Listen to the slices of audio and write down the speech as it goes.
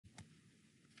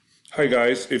Hi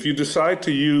guys, if you decide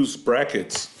to use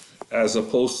brackets as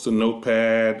opposed to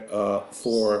Notepad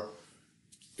for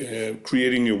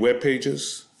creating your web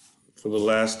pages for the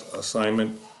last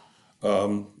assignment,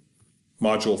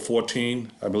 module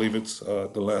 14, I believe it's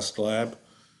the last lab,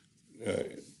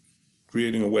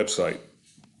 creating a website.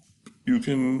 You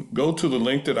can go to the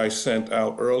link that I sent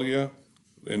out earlier,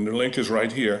 and the link is right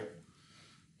here.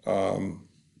 And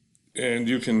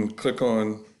you can click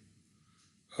on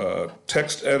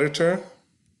text editor.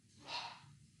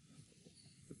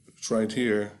 It's right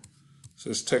here. It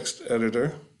says text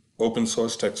editor, open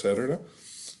source text editor.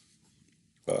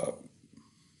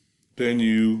 Then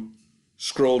you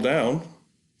scroll down.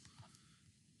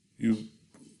 You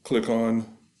click on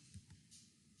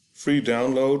free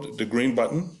download, the green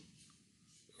button,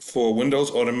 for Windows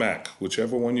or the Mac,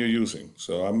 whichever one you're using.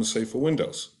 So I'm going to say for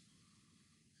Windows.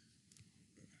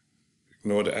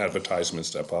 Ignore the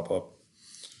advertisements that pop up.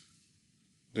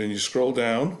 Then you scroll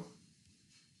down,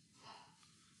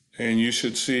 and you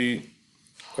should see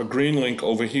a green link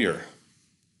over here.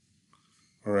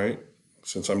 All right,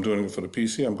 since I'm doing it for the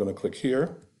PC, I'm going to click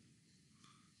here.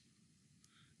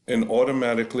 And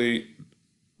automatically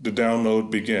the download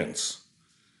begins.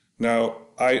 Now,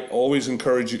 I always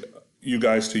encourage you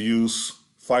guys to use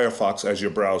Firefox as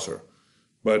your browser,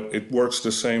 but it works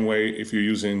the same way if you're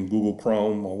using Google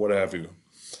Chrome or what have you.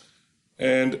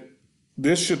 And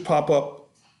this should pop up,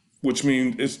 which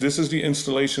means this is the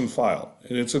installation file,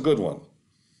 and it's a good one.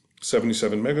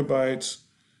 77 megabytes.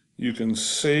 You can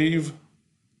save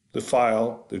the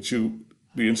file the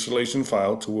installation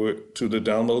file to the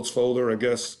downloads folder, I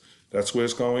guess that's where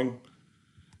it's going.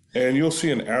 And you'll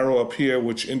see an arrow up here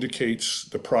which indicates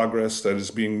the progress that is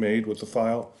being made with the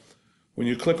file. When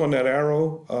you click on that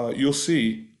arrow, you'll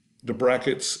see the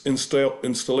Brackets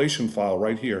installation file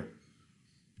right here.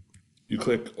 You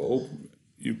click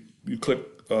you click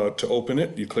to open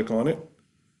it, you click on it,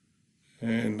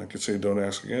 and I could say don't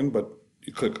ask again, but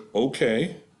you click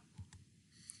OK,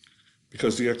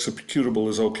 because the executable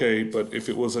is OK, but if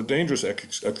it was a dangerous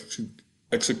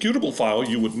executable file,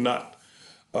 you would not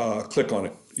click on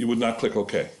it. You would not click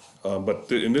OK.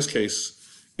 But in this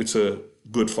case, it's a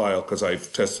good file because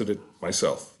I've tested it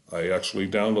myself. I actually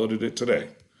downloaded it today.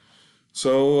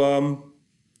 So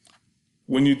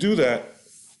when you do that,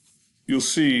 you'll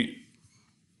see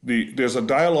there's a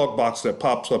dialog box that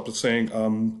pops up saying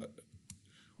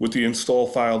with the install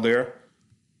file there,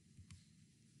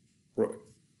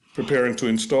 preparing to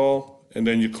install, and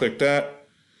then you click that,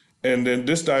 and then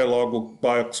this dialog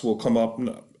box will come up.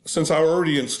 Since I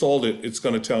already installed it, it's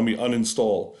going to tell me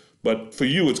uninstall, but for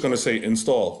you it's going to say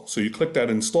install. So you click that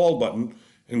install button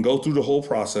and go through the whole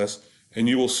process, and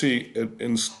you will see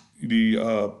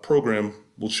the program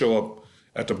will show up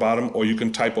at the bottom, or you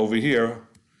can type over here.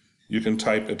 You can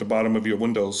type at the bottom of your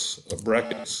Windows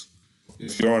brackets.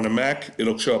 If you're on a Mac,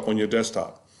 it'll show up on your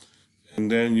desktop.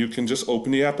 And then you can just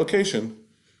open the application.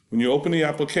 When you open the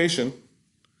application,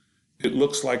 it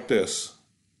looks like this.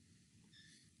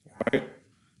 Right?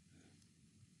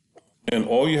 And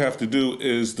all you have to do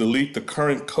is delete the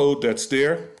current code that's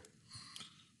there.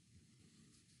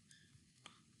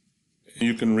 And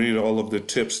you can read all of the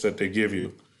tips that they give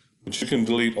you. But you can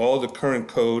delete all the current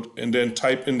code and then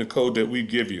type in the code that we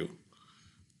give you.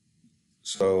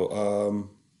 So,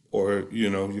 or,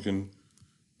 you can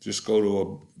just go to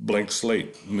a blank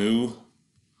slate, new,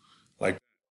 like,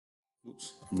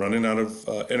 oops, I'm running out of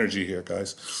energy here,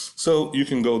 guys. So you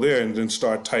can go there and then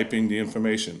start typing the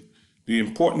information. The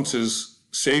importance is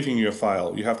saving your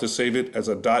file. You have to save it as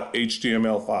a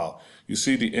 .html file. You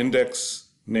see the index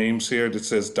names here that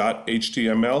says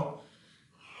 .html.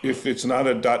 If it's not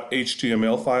a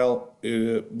 .html file,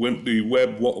 the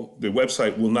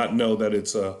website will not know that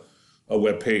it's a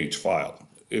web page file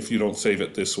if you don't save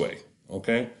it this way,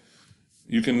 okay?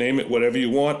 You can name it whatever you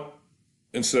want.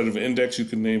 Instead of index, you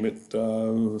can name it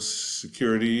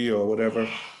security or whatever,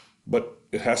 but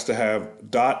it has to have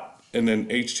dot and then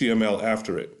HTML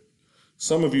after it.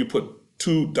 Some of you put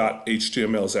two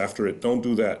 .htmls after it. Don't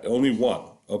do that, only one,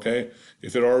 okay?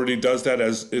 If it already does that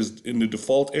as is in the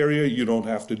default area, you don't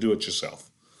have to do it yourself,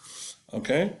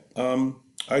 okay?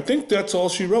 I think that's all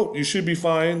she wrote. You should be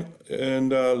fine, and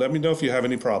let me know if you have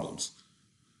any problems.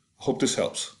 Hope this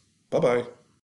helps. Bye-bye.